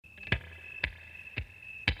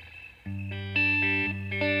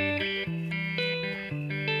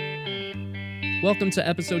Welcome to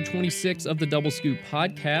episode 26 of the Double Scoop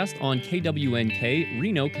podcast on KWNK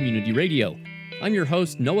Reno Community Radio. I'm your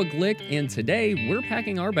host, Noah Glick, and today we're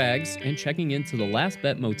packing our bags and checking into the Last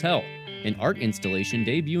Bet Motel, an art installation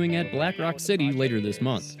debuting at Black Rock City later this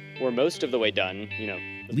month. We're most of the way done,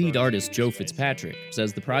 Lead artist Joe Fitzpatrick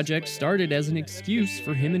says the project started as an excuse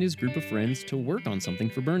for him and his group of friends to work on something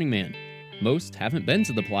for Burning Man. Most haven't been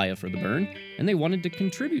to the playa for the burn, and they wanted to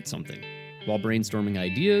contribute something. While brainstorming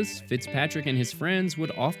ideas, Fitzpatrick and his friends would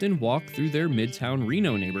often walk through their Midtown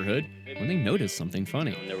Reno neighborhood when they noticed something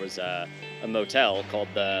funny. There was a motel called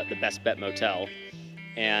the Best Bet Motel,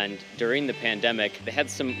 and during the pandemic, they had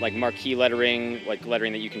some marquee lettering,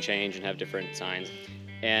 lettering that you can change and have different signs.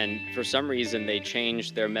 And for some reason, they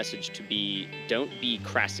changed their message to be "Don't be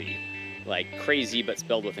crassy," like crazy but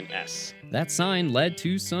spelled with an S. That sign led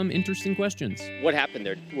to some interesting questions. What happened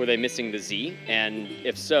there? Were they missing the Z? And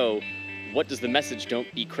if so, what does the message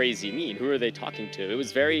 "Don't be crazy" mean? Who are they talking to?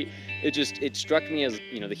 It struck me as,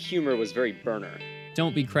 the humor was very burner.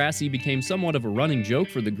 Don't be crassy became somewhat of a running joke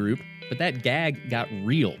for the group, but that gag got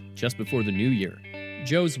real just before the new year.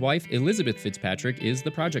 Joe's wife, Elizabeth Fitzpatrick, is the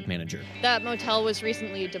project manager. That motel was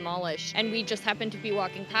recently demolished, and we just happened to be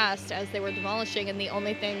walking past as they were demolishing, and the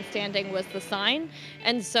only thing standing was the sign.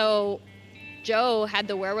 And so Joe had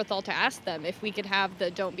the wherewithal to ask them if we could have the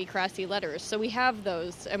 "Don't be crassy" letters. So we have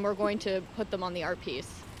those, and we're going to put them on the art piece.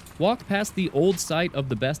 Walk past the old site of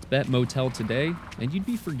the Best Bet Motel today, and you'd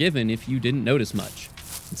be forgiven if you didn't notice much.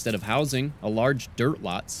 Instead of housing, a large dirt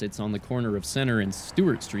lot sits on the corner of Center and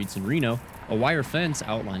Stewart Streets in Reno, a wire fence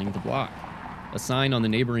outlining the block. A sign on the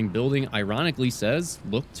neighboring building ironically says,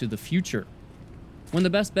 "Look to the future." When the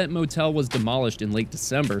Best Bet Motel was demolished in late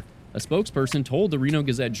December, a spokesperson told the Reno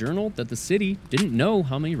Gazette-Journal that the city didn't know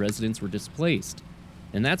how many residents were displaced.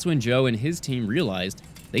 And that's when Joe and his team realized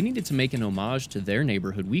they needed to make an homage to their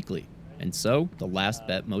neighborhood weekly. And so, the Last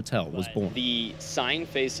Bet Motel was born. The sign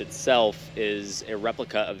face itself is a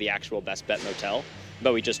replica of the actual Best Bet Motel,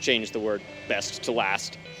 but we just changed the word "best" to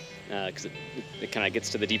 "last," because it kind of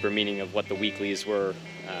gets to the deeper meaning of what the weeklies were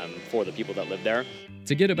for the people that lived there.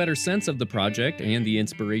 To get a better sense of the project and the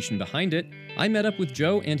inspiration behind it, I met up with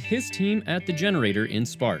Joe and his team at the Generator in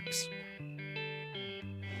Sparks.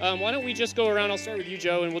 Why don't we just go around? I'll start with you,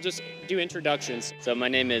 Joe, and we'll just do introductions. So my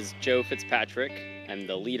name is Joe Fitzpatrick. I'm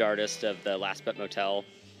the lead artist of the Last Bet Motel.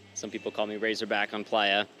 Some people call me Razorback on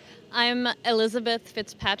Playa. I'm Elizabeth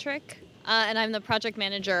Fitzpatrick, and I'm the project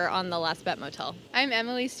manager on the Last Bet Motel. I'm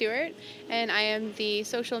Emily Stewart, and I am the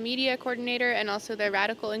social media coordinator and also the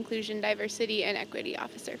radical inclusion, diversity, and equity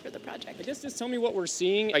officer for the project. I guess just tell me what we're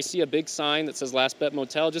seeing. I see a big sign that says Last Bet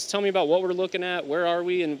Motel. Just tell me about what we're looking at, where are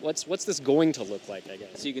we, and what's this going to look like, I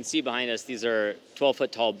guess. So you can see behind us, these are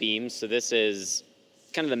 12-foot tall beams. So this is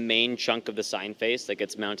kind of the main chunk of the sign face that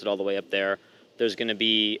gets mounted all the way up there. There's going to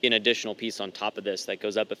be an additional piece on top of this that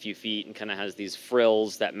goes up a few feet and kind of has these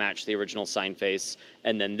frills that match the original sign face.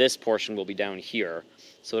 And then this portion will be down here.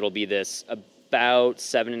 So it'll be this about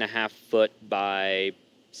 7.5 foot by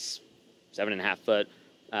 7.5 foot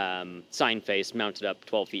sign face mounted up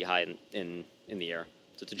 12 feet high in the air.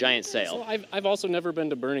 So it's a giant sail. So I've also never been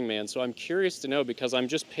to Burning Man, so I'm curious to know, because I'm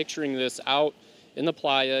just picturing this out in the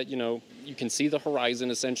playa. You can see the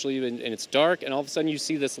horizon essentially, and it's dark, and all of a sudden you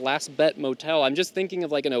see this Last Bet Motel. I'm just thinking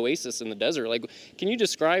of like an oasis in the desert. Can you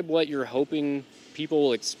describe what you're hoping people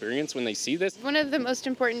will experience when they see this? One of the most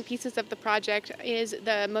important pieces of the project is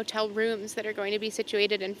the motel rooms that are going to be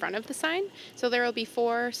situated in front of the sign. So there will be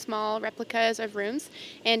 4 small replicas of rooms,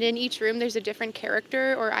 and in each room there's a different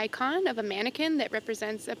character or icon of a mannequin that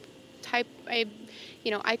represents a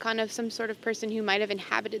icon of some sort of person who might have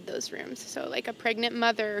inhabited those rooms. So like a pregnant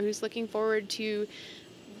mother who's looking forward to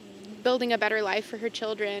building a better life for her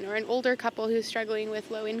children, or an older couple who's struggling with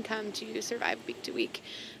low income to survive week to week.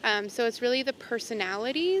 So it's really the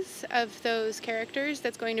personalities of those characters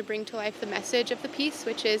that's going to bring to life the message of the piece,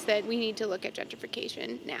 which is that we need to look at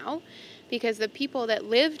gentrification now, because the people that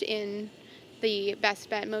lived in the Best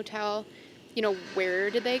Bet Motel, where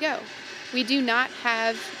did they go? We do not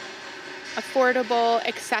have affordable,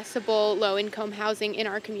 accessible, low-income housing in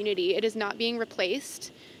our community. It is not being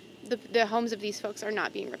replaced. The homes of these folks are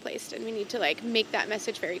not being replaced, and we need to make that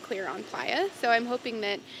message very clear on Playa. So I'm hoping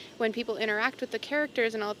that when people interact with the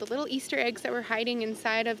characters and all of the little Easter eggs that we're hiding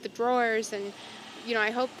inside of the drawers, and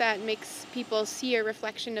I hope that makes people see a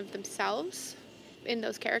reflection of themselves in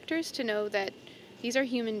those characters, to know that these are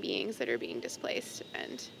human beings that are being displaced.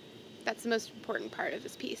 And that's the most important part of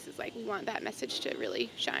this piece, is we want that message to really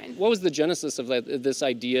shine. What was the genesis of this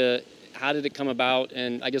idea? How did it come about?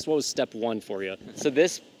 And I guess what was step 1 for you? So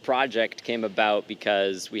this project came about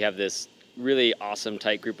because we have this really awesome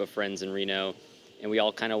tight group of friends in Reno and we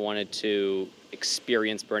all kind of wanted to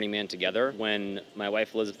experience Burning Man together. When my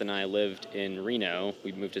wife Elizabeth and I lived in Reno,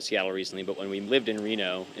 we moved to Seattle recently, but when we lived in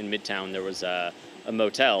Reno, in Midtown, there was a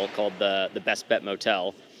motel called the Best Bet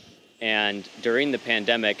Motel. And during the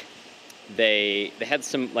pandemic, they had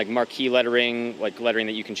some like marquee lettering, like lettering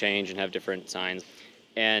that you can change and have different signs.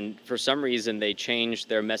 And for some reason, they changed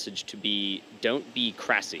their message to be, don't be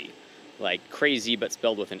crassy, like crazy, but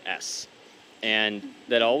spelled with an S. And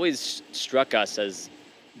that always struck us as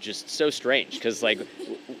just so strange, because like,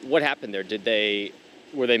 what happened there?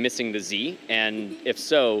 Were they missing the Z? And if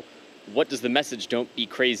so, what does the message "don't be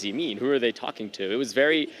crazy" mean? Who are they talking to?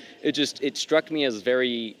 It struck me as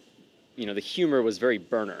very, the humor was very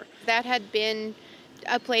burner. That had been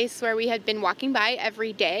a place where we had been walking by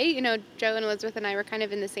every day. Joe and Elizabeth and I were kind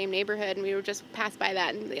of in the same neighborhood, and we would just pass by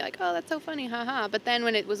that and be like, oh, that's so funny, haha. But then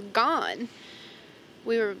when it was gone,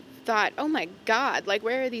 we thought, oh my God, like,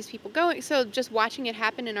 where are these people going? So just watching it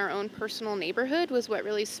happen in our own personal neighborhood was what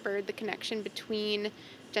really spurred the connection between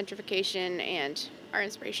gentrification and our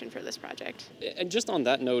inspiration for this project. And just on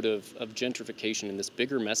that note of gentrification and this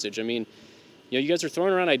bigger message, I mean, you guys are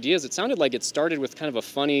throwing around ideas. It sounded like it started with kind of a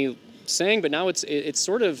funny saying, but now it's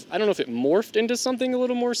sort of, I don't know if it morphed into something a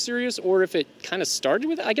little more serious or if it kind of started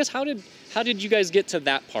with it. I guess, how did you guys get to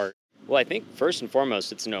that part? Well, I think first and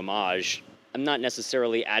foremost, it's an homage. I'm not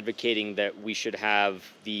necessarily advocating that we should have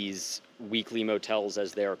these weekly motels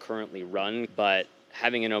as they are currently run, but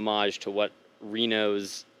having an homage to what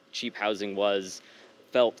Reno's cheap housing was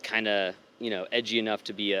felt kind of, edgy enough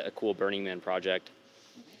to be a cool Burning Man project.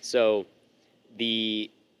 So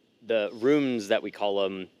the rooms that we call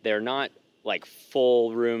them, they're not like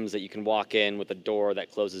full rooms that you can walk in with a door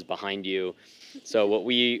that closes behind you. So what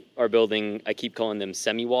we are building, I keep calling them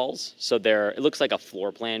semi-walls. So it looks like a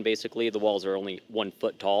floor plan, basically. The walls are only 1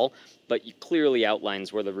 foot tall, but it clearly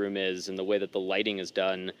outlines where the room is, and the way that the lighting is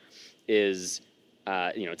done is,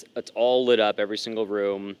 it's all lit up, every single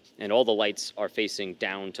room, and all the lights are facing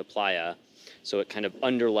down to playa. So it kind of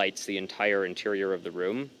underlights the entire interior of the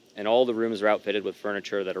room. And all the rooms are outfitted with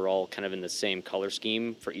furniture that are all kind of in the same color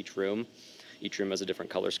scheme for each room. Each room has a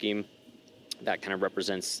different color scheme that kind of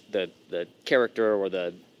represents the character or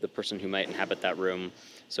the person who might inhabit that room.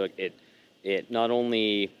 So it not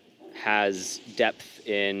only has depth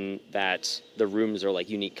in that the rooms are like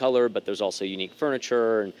unique color, but there's also unique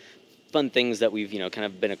furniture and fun things that we've kind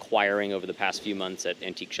of been acquiring over the past few months at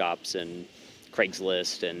antique shops and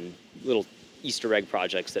Craigslist and little Easter egg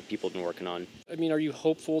projects that people have been working on. I mean, are you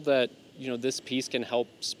hopeful that this piece can help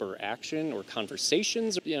spur action or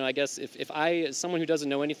conversations? I guess if I, as someone who doesn't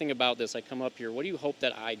know anything about this, I come up here, what do you hope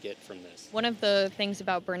that I get from this? One of the things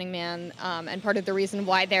about Burning Man, and part of the reason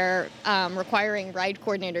why they're requiring ride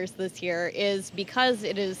coordinators this year, is because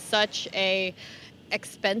it is such a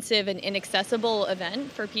expensive and inaccessible event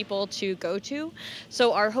for people to go to.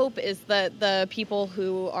 So our hope is that the people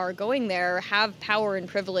who are going there have power and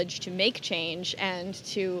privilege to make change and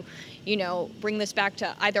to, bring this back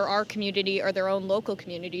to either our community or their own local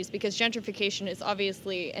communities, because gentrification is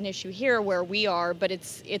obviously an issue here where we are, but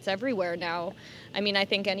it's everywhere now. I mean, I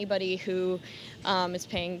think anybody who is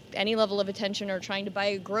paying any level of attention or trying to buy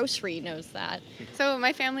a grocery knows that. So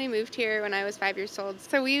my family moved here when I was 5 years old.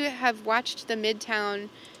 So we have watched the Midtown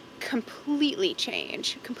completely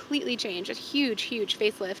change, a huge, huge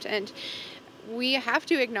facelift. And we have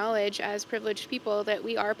to acknowledge as privileged people that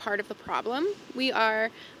we are part of the problem. We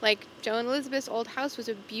are, like Joe and Elizabeth's old house was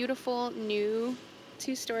a beautiful new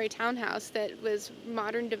 2-story townhouse that was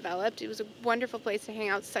modern developed. It was a wonderful place to hang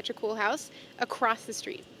out, such a cool house across the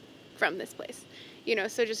street from this place.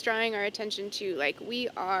 So just drawing our attention to, like, we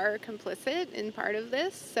are complicit in part of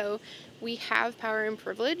this, so we have power and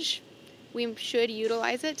privilege. We should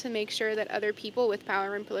utilize it to make sure that other people with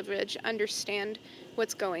power and privilege understand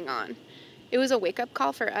what's going on. It was a wake-up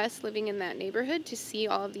call for us living in that neighborhood to see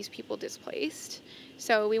all of these people displaced.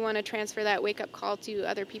 So we want to transfer that wake-up call to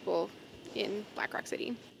other people in Black Rock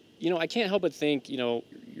City. I can't help but think,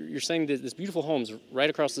 you're saying that this beautiful home's right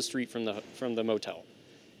across the street from the motel.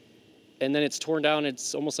 And then it's torn down.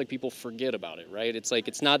 It's almost like people forget about it, right? It's like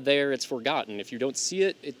it's not there. It's forgotten. If you don't see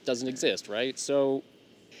it, it doesn't exist, right? So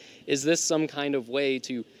is this some kind of way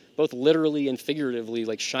to both literally and figuratively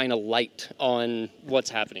like shine a light on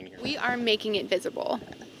what's happening here? We are making it visible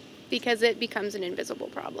because it becomes an invisible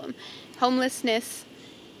problem. Homelessness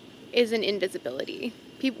is an invisibility.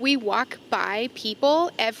 We walk by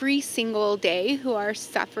people every single day who are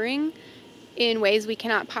suffering in ways we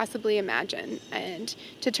cannot possibly imagine. And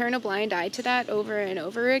to turn a blind eye to that over and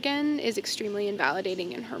over again is extremely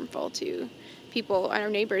invalidating and harmful to people, our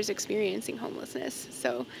neighbors experiencing homelessness.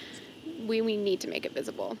 So we need to make it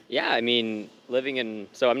visible. Yeah, I mean,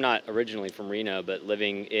 so I'm not originally from Reno, but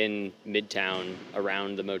living in Midtown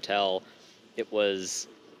around the motel, it was,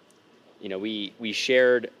 we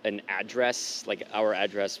shared an address, like our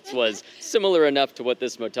address was similar enough to what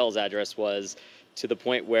this motel's address was, to the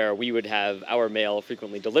point where we would have our mail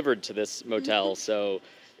frequently delivered to this motel. So,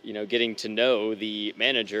 getting to know the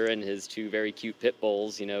manager and his two very cute pit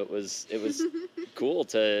bulls, it was cool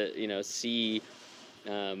to, see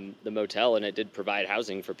the motel, and it did provide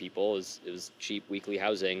housing for people. It was cheap weekly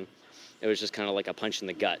housing. It was just kind of like a punch in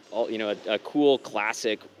the gut. A cool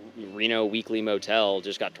classic Reno weekly motel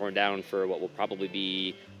just got torn down for what will probably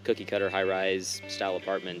be cookie cutter high rise style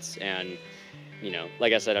apartments. And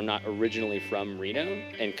like I said, I'm not originally from Reno,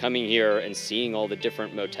 and coming here and seeing all the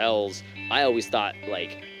different motels, I always thought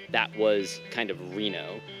like that was kind of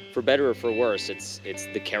Reno. For better or for worse, it's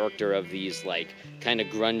the character of these like kind of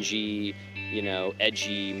grungy,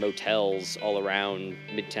 edgy motels all around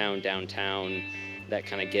Midtown, downtown, that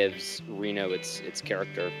kind of gives Reno its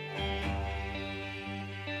character.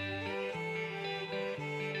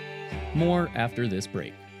 More after this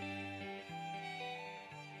break.